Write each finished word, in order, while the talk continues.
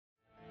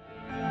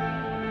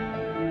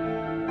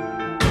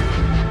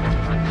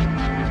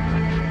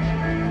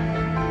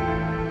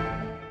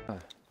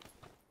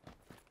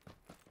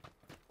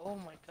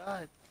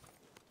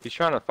He's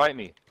trying to fight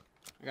me.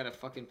 I got a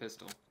fucking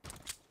pistol.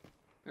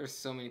 There's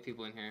so many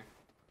people in here.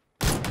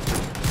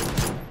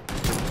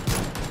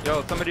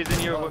 Yo, somebody's in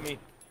here with me.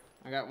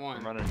 I got one.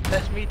 I'm running.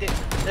 That's me.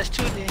 There's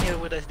two in here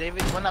with us,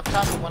 David. One up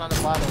top and one on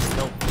the bottom.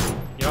 Nope.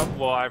 Yup,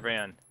 well, I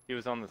ran. He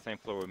was on the same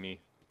floor with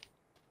me.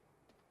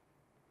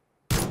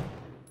 Oh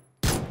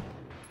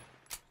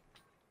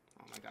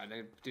my god,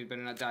 that dude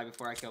better not die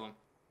before I kill him.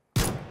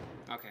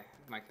 Okay,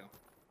 my kill.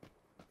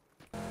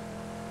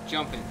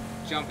 Jump it,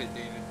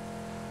 David.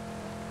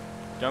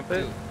 Jump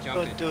it? Jump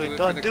Don't it. do it. For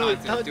Don't the do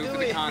it. content. Don't do it do for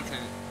the it.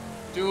 content.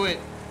 Do it.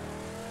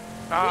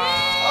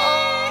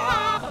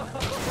 Ah!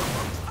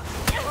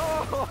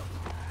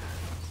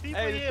 People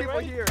Hey, there's people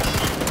here.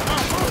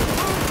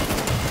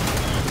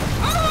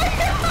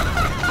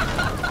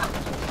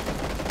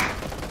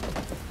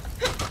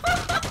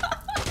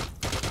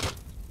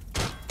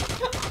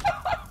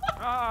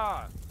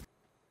 Ah!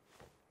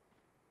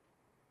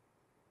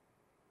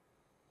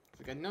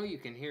 Like, I know you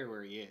can hear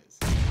where he is.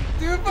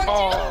 Dude, fuck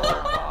Oh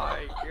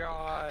my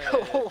god.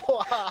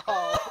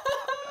 Wow.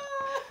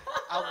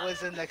 I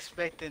wasn't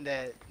expecting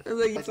that. I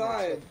was like,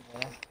 inside.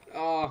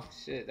 Oh,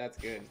 shit, that's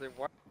good.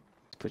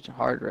 Push it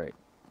hard right.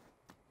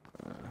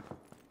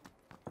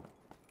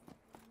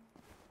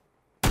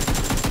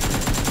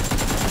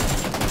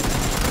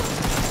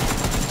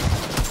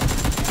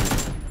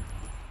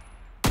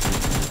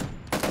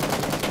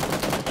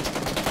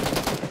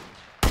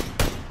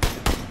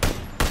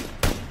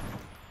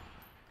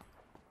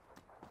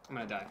 I'm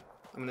gonna die.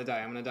 I'm gonna die.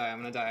 I'm gonna die. I'm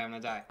gonna die. I'm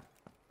gonna die.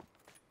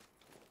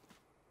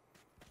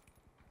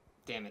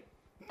 Damn it.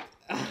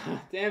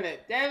 Damn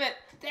it. Damn it.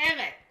 Damn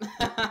it.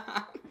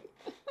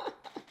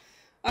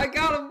 I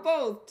got them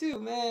both too,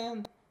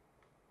 man.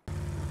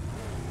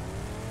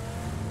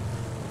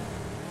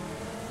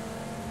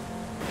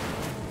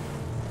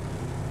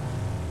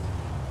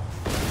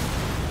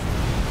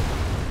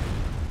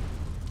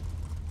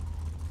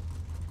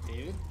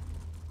 David?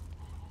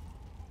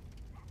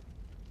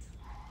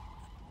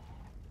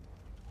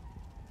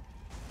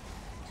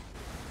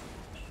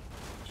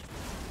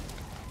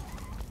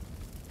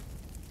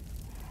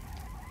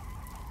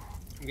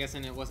 I'm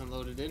guessing it wasn't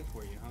loaded in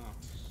for you, huh?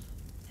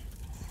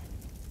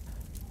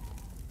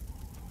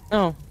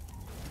 No.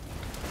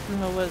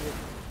 No, was it?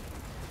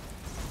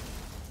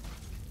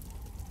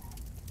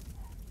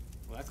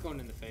 Well, that's going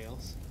in the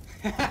fails.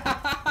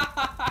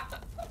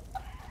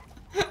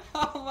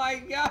 Oh my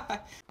god!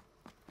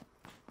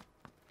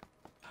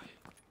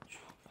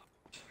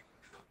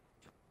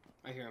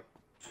 I hear him.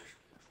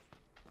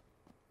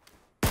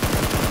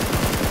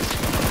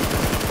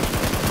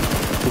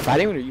 You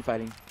fighting or are you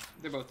fighting?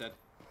 They're both dead.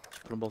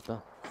 Put them both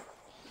down.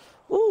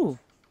 Ooh!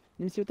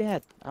 Let me see what they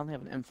had. I only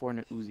have an M4 and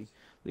an Uzi.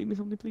 Leave me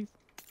something, please.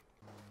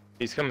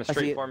 He's coming see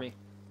straight it. for me.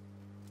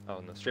 Oh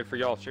no, straight for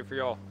y'all, straight for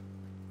y'all.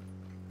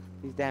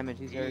 He's damaged.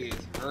 He's hurt. He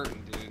is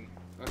hurting, dude.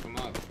 Fuck him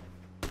up.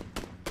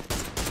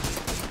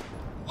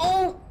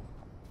 Oh!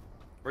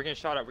 We're getting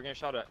shot at, we're getting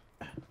shot at.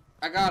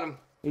 I got him.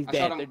 He's I dead.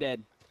 shot him. They're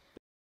dead.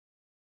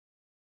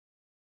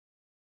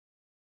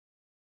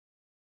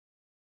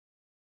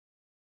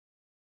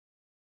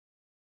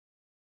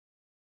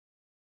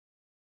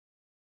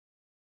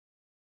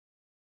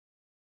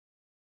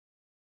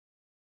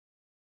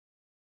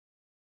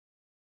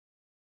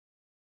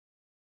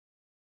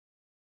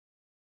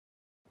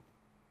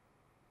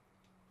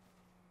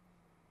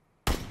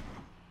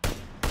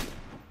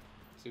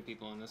 Two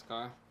people in this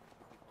car.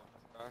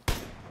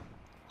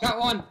 Got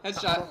one!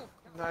 Headshot!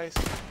 Nice.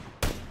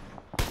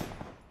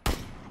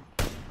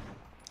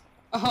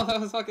 Oh,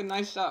 that was fucking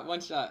nice shot. One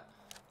shot.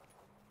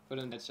 Put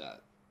in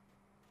headshot.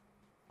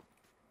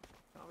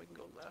 Now we can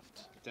go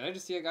left. Did I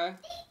just see a guy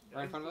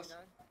right in front of us?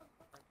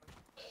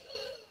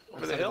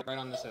 Over the hill? Right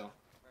on this hill.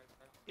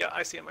 Yeah,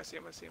 I see him. I see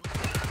him. I see him.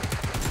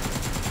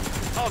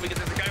 Oh, because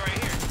there's a guy right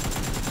here.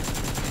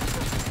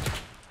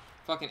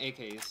 Fucking AK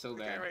is so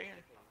There's a guy bad. right here.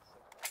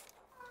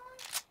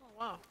 Oh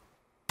wow.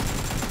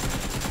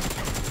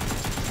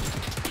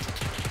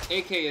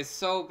 AK is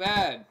so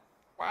bad.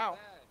 Wow.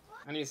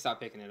 I need to stop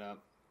picking it up.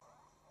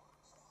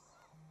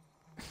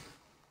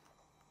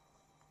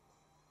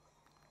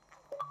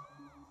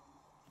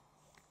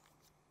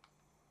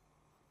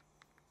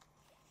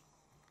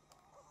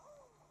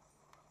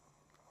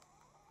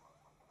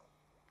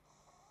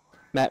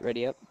 Matt,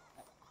 ready up.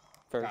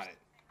 First. Got it.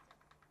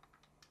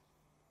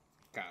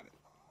 Got it.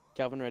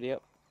 Calvin, ready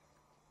up.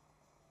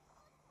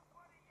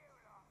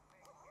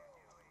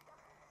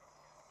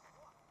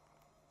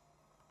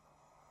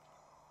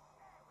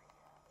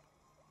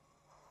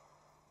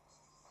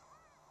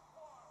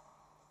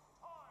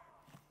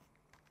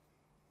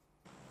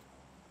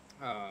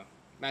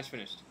 Match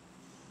finished.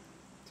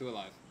 2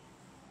 alive.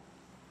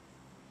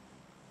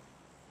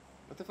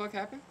 What the fuck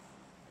happened?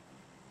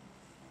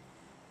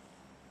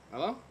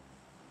 Hello?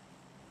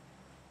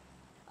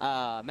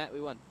 Matt, we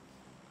won.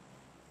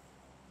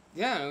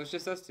 Yeah, it was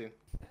just us two.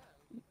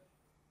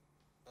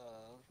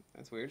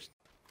 That's weird.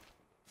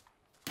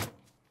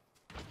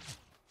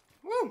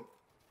 Woo!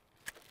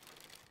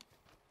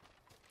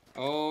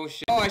 Oh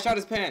shit. Oh, I shot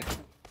his pen!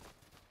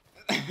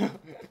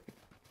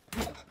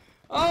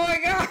 Oh my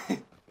god!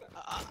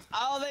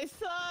 Oh, they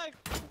suck!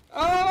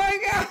 Oh my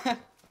god!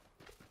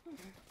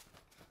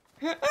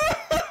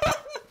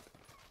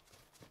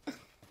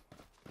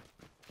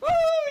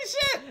 Oh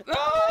shit!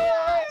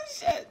 Oh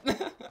shit!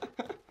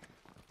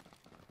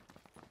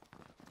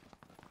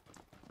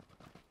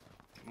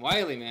 I'm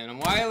wily, man. I'm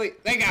wily.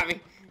 They got me.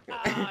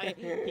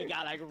 He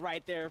got like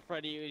right there in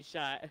front of you and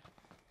shot.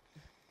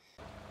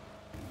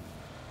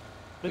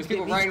 There's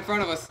people right in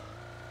front of us.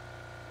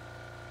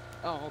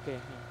 Oh, okay.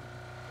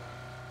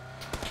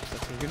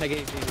 Okay, you're not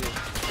getting anything.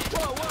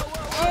 Whoa, whoa,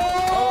 whoa!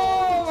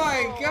 Oh my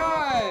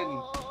god!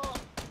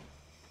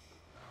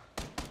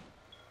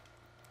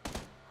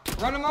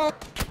 Run him over!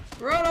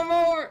 Run him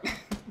over!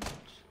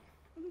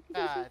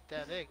 God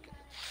damn it.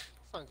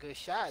 Some good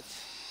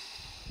shots.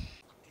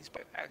 He's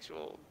by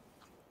actual.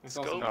 There's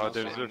Scope. also No, else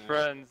there's behind their there.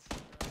 friends.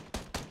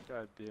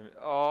 God damn it.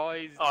 Oh,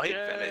 he's Oh, he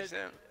dead. finished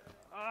him.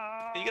 Oh,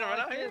 Are you gonna run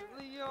out here?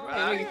 Leon. Run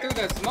Yeah, out when you threw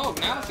that smoke,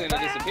 now it's gonna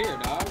disappear,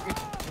 dog.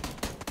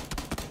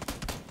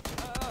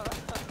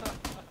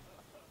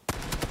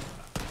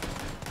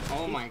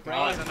 Oh my Oh,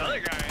 god. there's another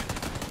guy.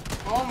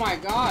 Oh my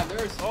god,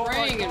 they're Oh my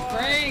spraying and God.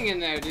 praying in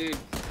there, dude.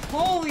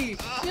 Holy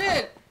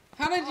shit!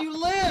 How did you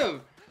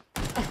live?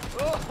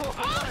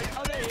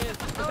 Oh, there he is.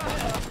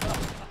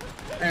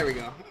 There we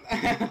go.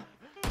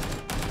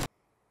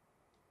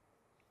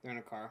 They're in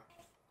a car.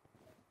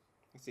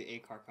 I see a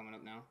car coming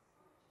up now.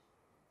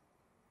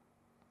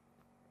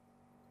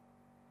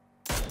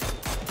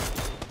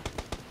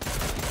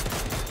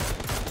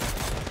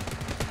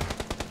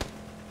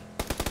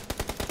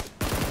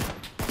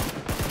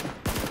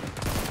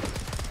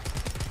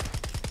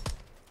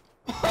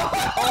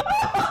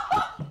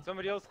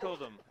 Somebody else killed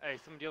him. Hey,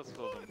 somebody else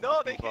killed him.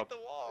 No, they Move hit up. the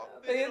wall.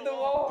 They hit the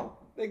wall.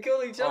 They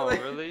killed each Oh,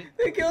 other. really?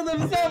 They killed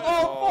themselves.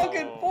 Oh,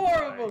 fucking four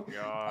of my them.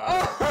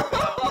 God.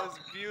 That was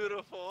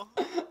beautiful.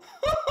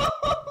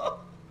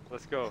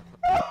 Let's go.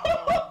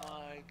 Oh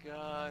my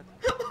god.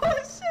 Oh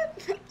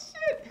shit!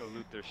 Shit! Go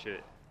loot their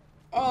shit.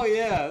 Oh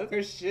yeah,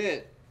 their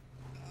shit.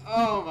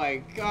 Oh my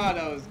god,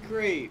 that was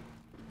great.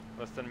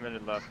 Less than a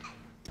minute left.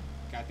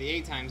 Got the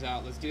 8 times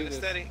out. Let's do Keeping it this.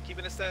 steady.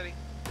 Keeping it steady.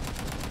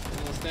 A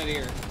little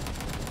steadier.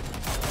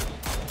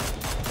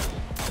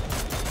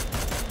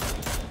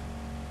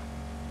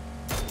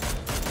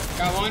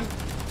 Got one.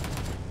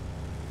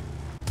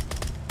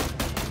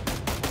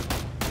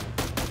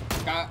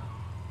 Got.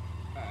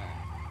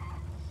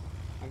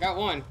 I got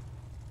one.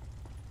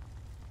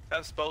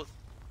 That's both.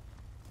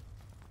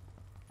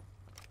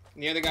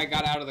 And the other guy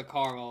got out of the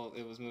car while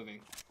it was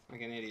moving,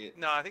 like an idiot.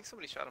 No, I think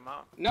somebody shot him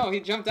out. No,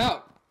 he jumped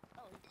out.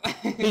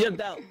 He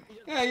jumped out.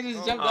 Yeah, he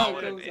just jumped Oh, out.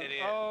 what killed an himself.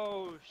 idiot.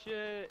 Oh,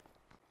 shit.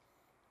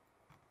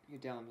 You're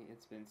telling me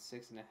it's been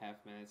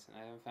 6.5 minutes and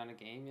I haven't found a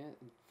game yet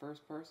in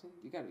first person?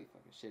 You gotta be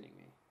fucking shitting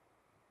me.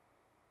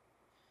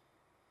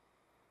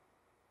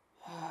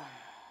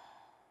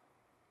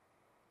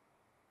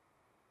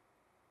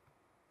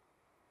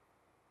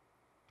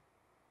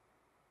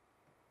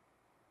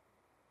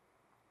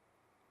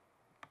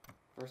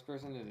 First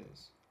person it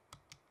is.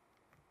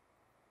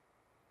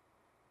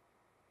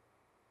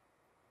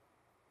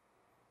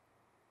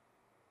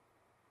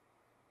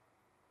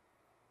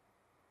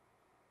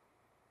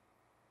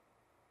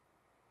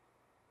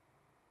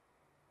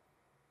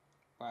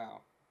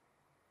 Wow.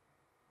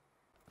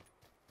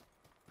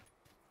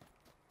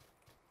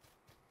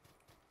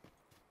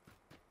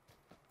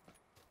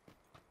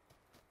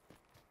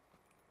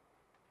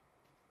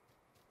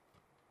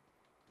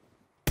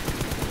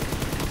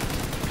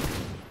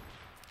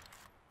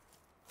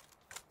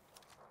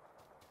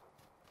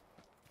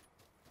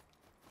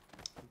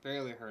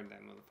 Barely heard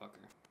that motherfucker.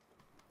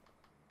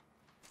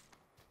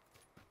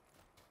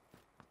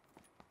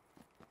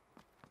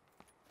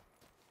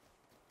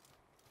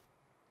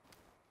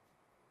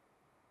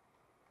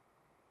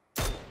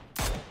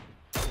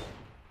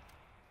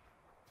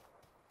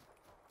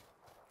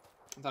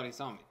 I thought he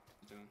saw me.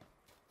 Doing.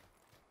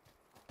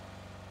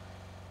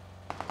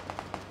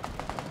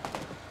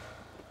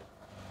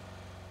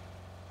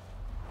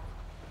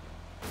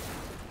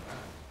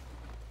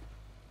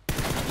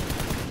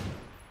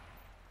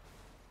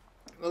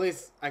 Well, at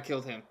least I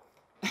killed him.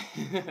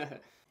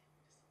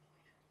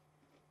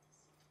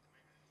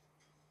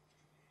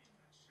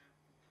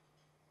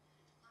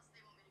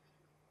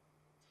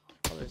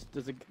 Oh,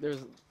 there's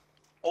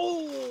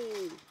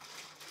Oh!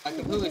 I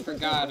completely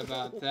forgot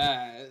about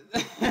that.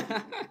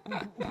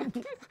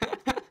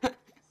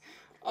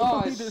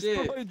 Oh he shit!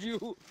 destroyed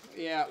you.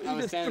 Yeah, I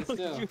was standing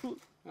Destroyed still. you.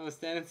 I was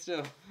standing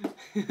still.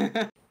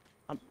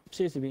 I'm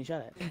seriously being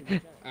shot at.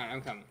 Alright,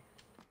 I'm coming.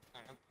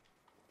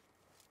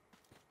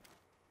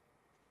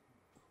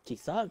 She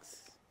sucks.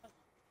 Is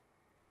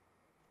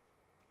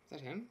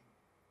that him?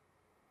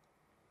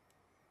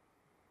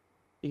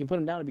 You can put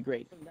him down, it'd be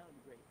great.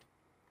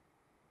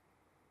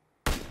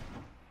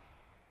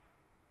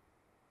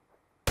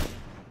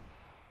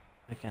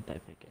 I can't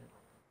type it again.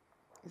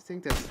 I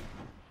think that's.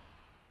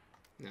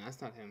 No,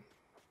 that's not him.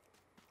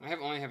 I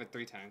only have it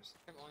 3 times.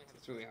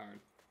 It's really hard.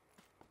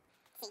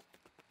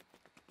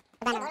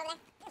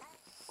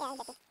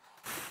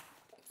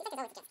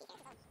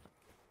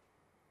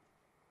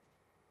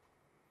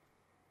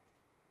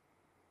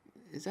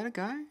 Is that a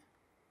guy?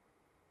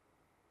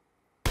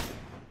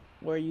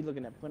 Where are you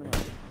looking at? Put him up.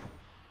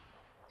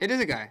 It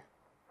is a guy.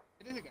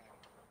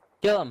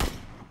 Kill him.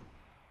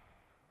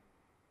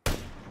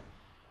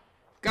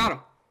 Got him.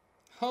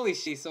 Holy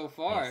shit, so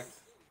far.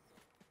 Nice.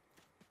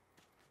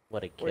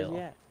 What a Where's kill. he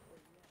at?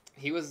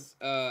 He was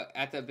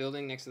at that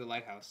building next to the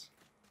lighthouse.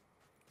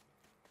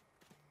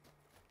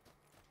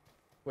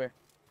 Where?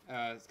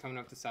 It's coming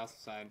up the south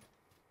side.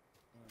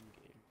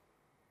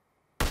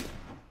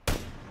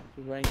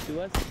 He's running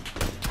to us.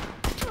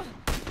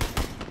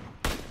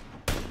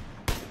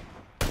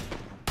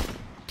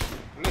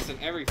 I'm missing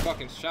every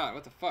fucking shot.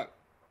 What the fuck?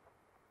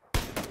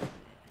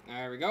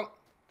 There we go.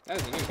 That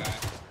is a new guy.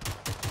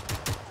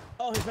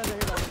 Oh, his friends are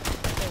here. Buddy.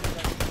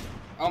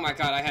 Oh my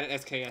god, I had an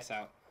SKS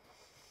out.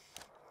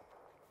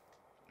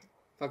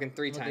 Fucking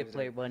 3 I'm gonna times.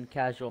 play one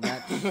casual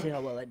match. See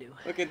how well I do.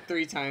 Look at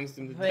 3 times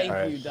in the Thank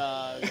Alright. you,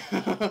 dog.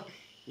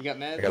 You got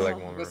meds? I got like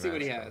one more Let's see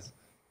what he match, has.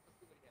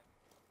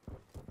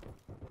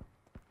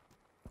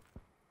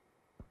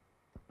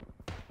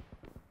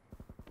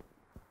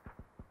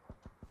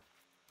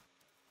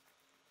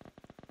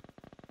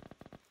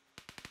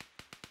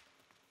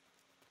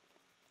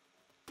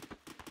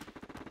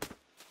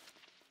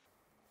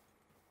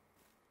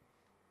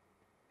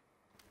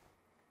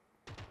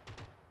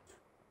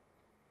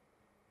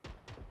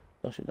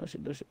 Don't shoot, don't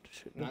shoot, don't shoot, don't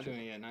shoot. Don't Not shoot.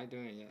 doing it yet, not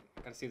doing it yet.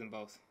 Gotta see them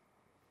both.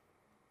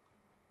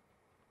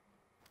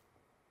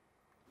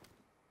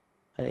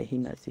 How did he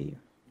not see you?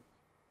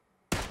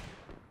 I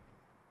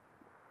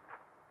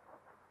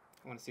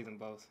wanna see them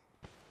both.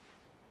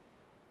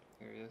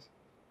 There he is.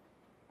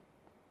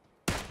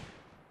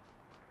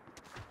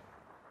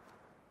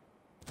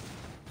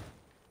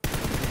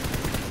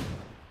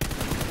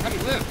 How'd he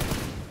live?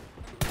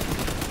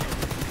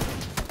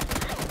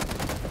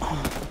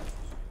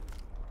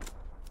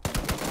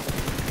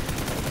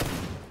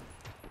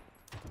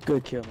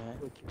 Good kill,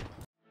 man.